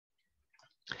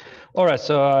All right,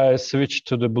 so I switched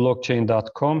to the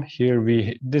blockchain.com.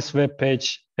 Here this web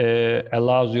page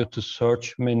allows you to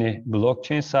search many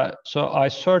blockchains. So I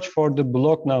search for the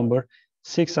block number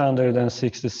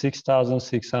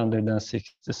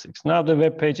 666,666. Now the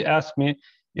web page asks me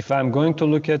if I'm going to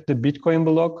look at the Bitcoin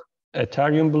block,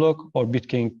 Ethereum block, or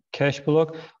Bitcoin Cash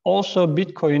block. Also,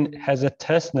 Bitcoin has a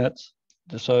testnet.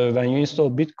 So when you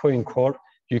install Bitcoin Core,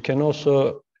 you can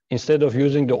also, instead of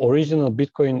using the original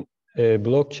Bitcoin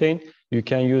blockchain, you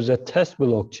can use a test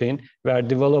blockchain where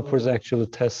developers actually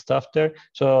test stuff there.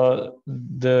 So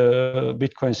the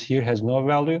Bitcoins here has no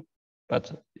value,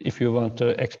 but if you want to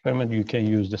experiment, you can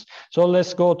use this. So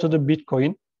let's go to the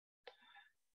Bitcoin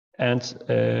and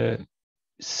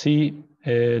see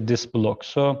this block.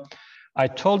 So I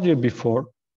told you before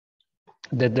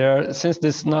that since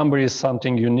this number is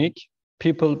something unique,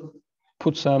 people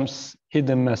put some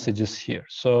hidden messages here.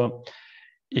 So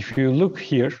if you look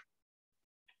here,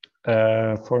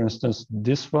 for instance,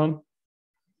 this one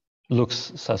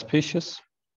looks suspicious.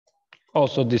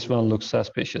 Also, this one looks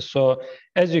suspicious. So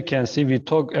as you can see, we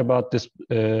talked about this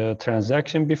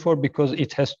transaction before because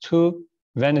it has two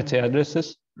vanity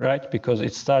addresses, right? Because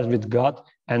it starts with God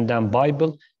and then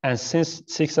Bible. And since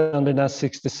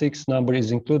 666 number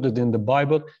is included in the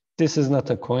Bible, this is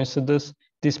not a coincidence.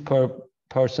 This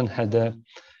person had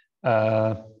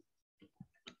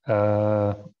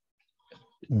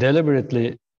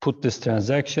deliberately put this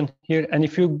transaction here. And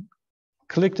if you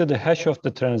click to the hash of the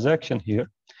transaction here,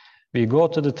 we go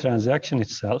to the transaction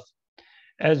itself.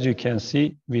 As you can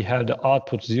see, we have the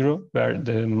output 0 where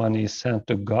the money is sent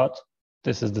to God.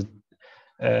 This is the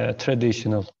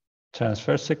traditional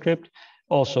transfer script,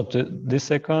 also to this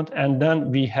account. And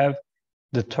then we have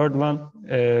the third one,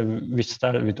 which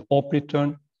started with op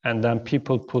return. And then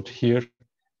people put here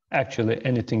actually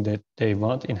anything that they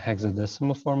want in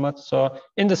hexadecimal format. So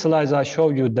in the slides, I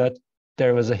showed you that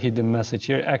there was a hidden message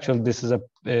here. Actually, this is a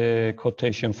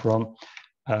quotation from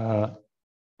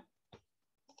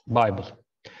Bible.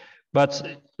 But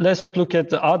let's look at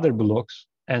the other blocks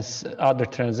and other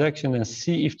transactions and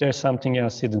see if there's something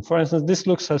else hidden. For instance, this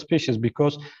looks suspicious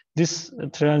because this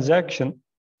transaction,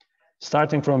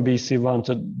 starting from BC1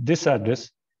 to this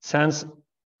address, sends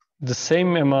the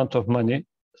same amount of money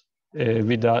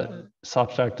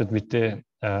subtracted with the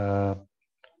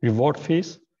reward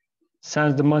fees,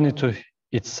 sends the money to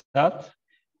itself,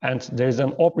 and there is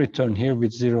an op return here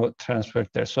with 0 transferred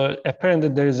there. So apparently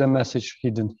there is a message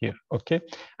hidden here, okay?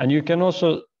 And you can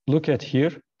also look at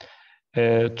here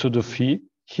to the fee.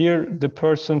 Here the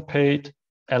person paid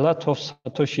a lot of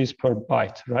Satoshis per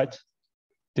byte, right?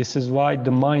 This is why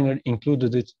the miner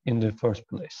included it in the first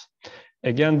place.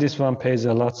 Again, this one pays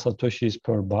a lot Satoshis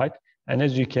per byte. And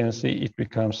as you can see, it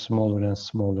becomes smaller and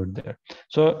smaller there.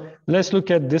 So let's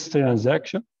look at this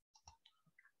transaction.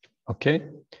 Okay.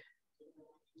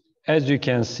 As you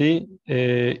can see,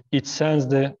 it sends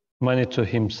the money to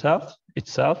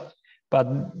itself.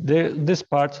 But this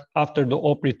part, after the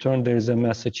op return, there is a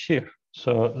message here.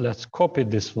 So let's copy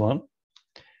this one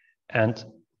and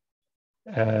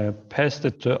paste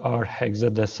it to our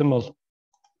hexadecimal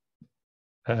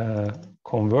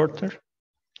converter.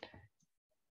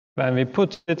 When we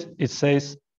put it, it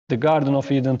says the Garden of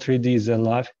Eden 3D is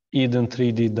alive,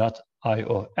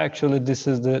 eden3d.io. Actually, this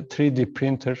is the 3D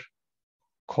printer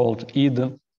called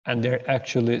Eden, and they're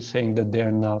actually saying that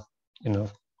they're now,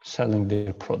 selling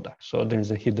their product. So there's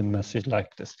a hidden message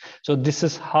like this. So this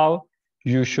is how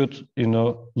you should,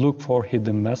 look for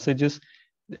hidden messages.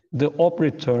 The op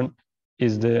return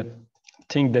is the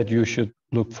thing that you should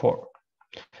look for.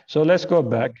 So let's go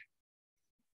back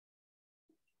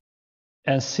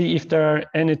and see if there are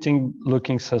anything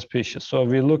looking suspicious. So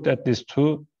we looked at these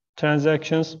two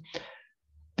transactions.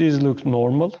 These look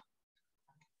normal.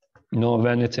 No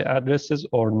vanity addresses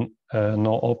or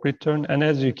no op return. And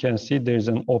as you can see, there's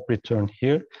an op return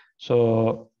here.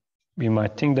 So we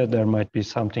might think that there might be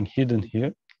something hidden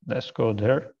here. Let's go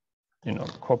there,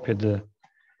 copy the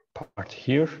part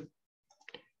here.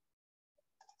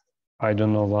 I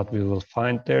don't know what we will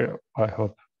find there. I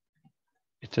hope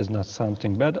it is not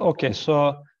something bad. Okay,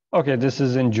 this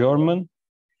is in German.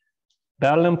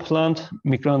 Berlin plant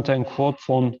Migrantenquote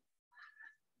von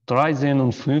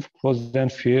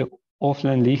 3,5% für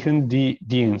öffentlichen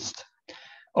Dienst.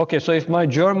 Okay, so if my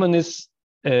German is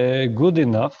good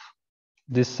enough,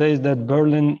 this says that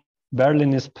Berlin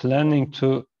is planning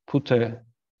to put a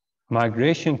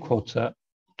migration quota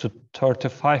to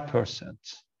 35%.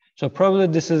 So probably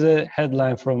this is a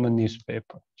headline from a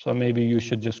newspaper. So maybe you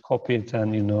should just copy it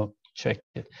and, check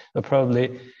it. But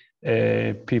probably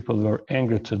people were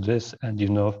angry to this and,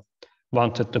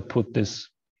 wanted to put this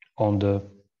on the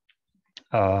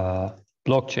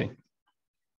blockchain.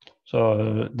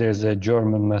 So there's a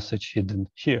German message hidden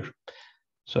here.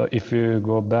 So if you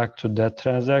go back to that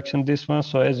transaction, this one,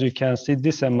 so as you can see,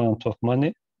 this amount of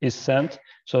money is sent.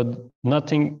 So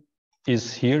nothing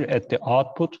is here at the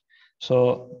output.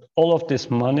 So all of this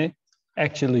money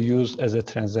actually used as a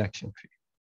transaction fee.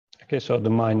 Okay, so the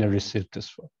miner received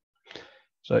this one.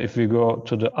 So if we go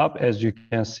to the up, as you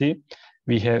can see,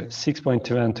 we have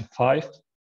 6.25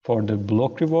 for the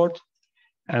block reward,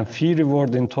 and fee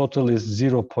reward in total is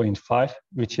 0.5,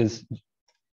 which is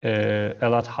a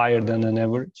lot higher than an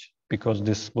average, because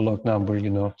this block number, you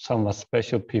know, somewhat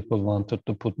special, people wanted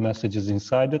to put messages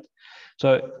inside it.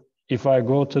 So if I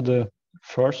go to the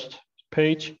first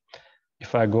page,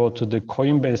 if I go to the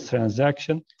Coinbase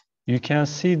transaction, you can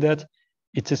see that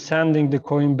it is sending the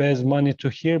Coinbase money to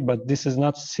here, but this is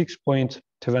not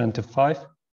 6.25.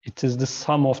 It is the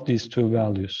sum of these two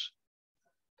values.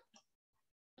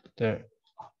 The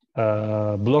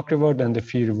block reward and the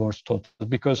fee rewards total,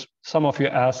 because some of you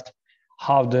asked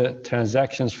how the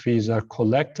transactions fees are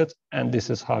collected, and this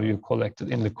is how you collect it.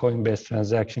 In the Coinbase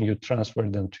transaction, you transfer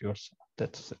them to yourself.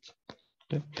 That's it.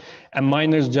 Okay. And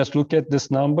miners just look at this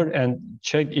number and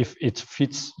check if it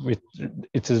fits with,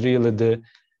 it is really the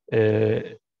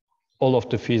all of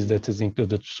the fees that is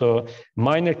included. So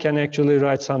miner can actually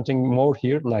write something more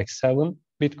here, like 7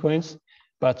 Bitcoins,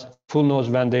 but who knows,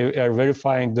 when they are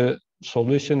verifying the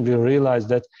solution, we realize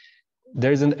that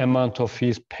there is an amount of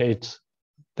fees paid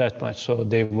that much, so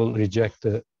they will reject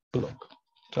the block.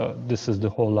 So this is the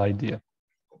whole idea.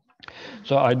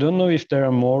 So I don't know if there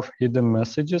are more hidden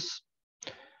messages.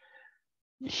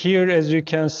 Here, as you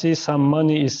can see, some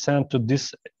money is sent to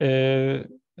this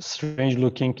strange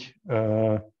looking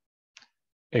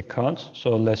account.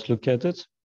 So let's look at it.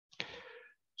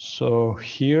 So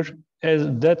here, as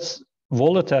that's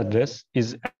wallet address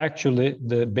is actually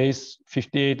the base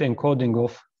 58 encoding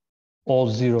of all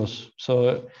zeros.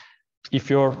 So if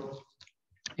your,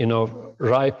 you know,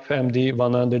 RIPE MD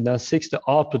 160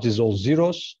 output is all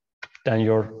zeros, then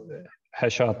your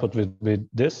hash output will be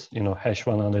this, you know, hash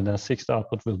 160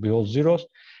 output will be all zeros.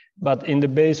 But in the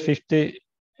base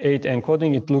 58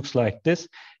 encoding, it looks like this.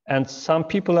 And some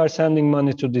people are sending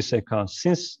money to this account.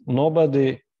 Since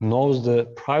nobody knows the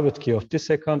private key of this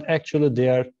account, actually they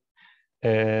are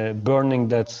burning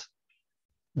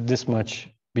this much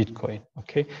Bitcoin,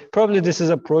 okay? Probably this is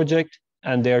a project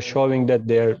and they are showing that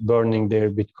they are burning their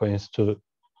Bitcoins to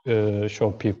show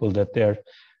people that they are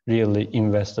really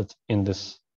invested in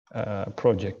this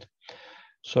project.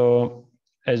 So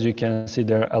as you can see,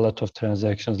 there are a lot of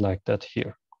transactions like that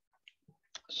here.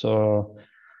 So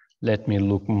let me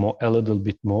look a little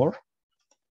bit more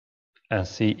and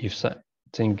see if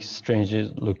something strange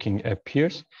looking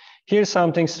appears. Here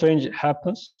something strange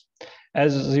happens.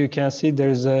 As you can see, there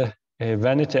is a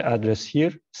vanity address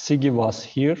here. Sigi was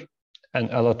here and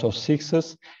a lot of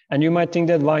sixes. And you might think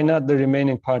that why not the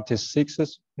remaining part is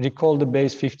sixes? Recall the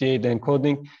base 58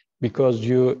 encoding, because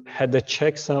you had a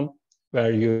checksum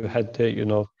where you had the, you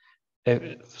know,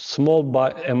 a small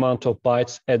amount of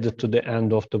bytes added to the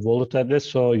end of the wallet address.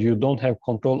 So you don't have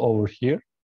control over here.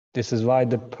 This is why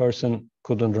the person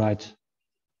couldn't write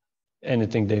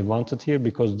anything they wanted here,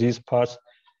 because these parts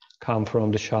come from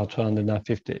the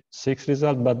SHA-256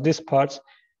 result, but these parts,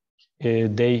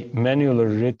 they manually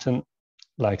written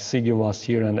like Sigi was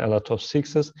here and a lot of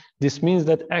sixes. This means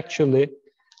that actually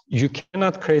you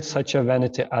cannot create such a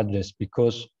vanity address,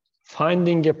 because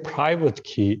finding a private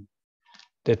key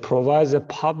that provides a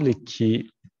public key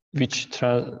which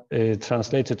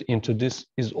translated into this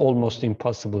is almost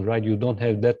impossible, right? You don't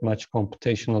have that much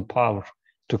computational power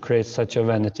to create such a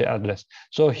vanity address.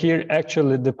 So here,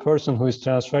 actually, the person who is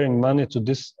transferring money to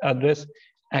this address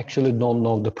actually don't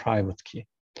know the private key.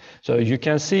 So you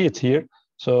can see it here.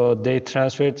 So they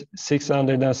transferred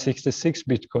 666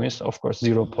 Bitcoins, of course,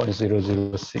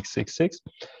 0.00666.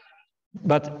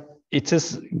 But it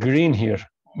is green here,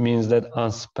 means that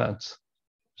unspent.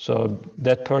 So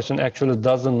that person actually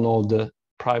doesn't know the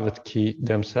private key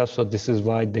themselves. So this is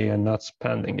why they are not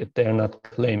spending it. They are not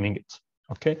claiming it.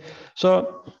 Okay,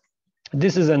 so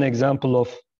this is an example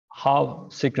of how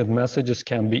secret messages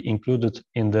can be included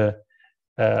in the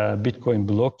Bitcoin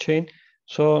blockchain.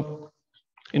 So,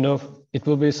 you know, it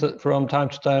will be from time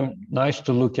to time nice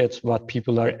to look at what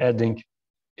people are adding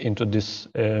into this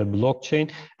blockchain.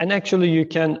 And actually you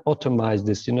can automate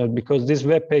this, you know, because this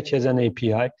web page has an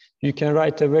API. You can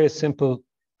write a very simple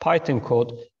Python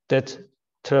code that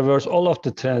traverse all of the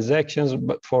transactions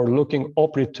but for looking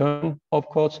up return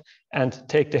opcodes and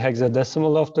take the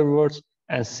hexadecimal of the words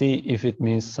and see if it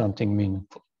means something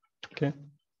meaningful. Okay.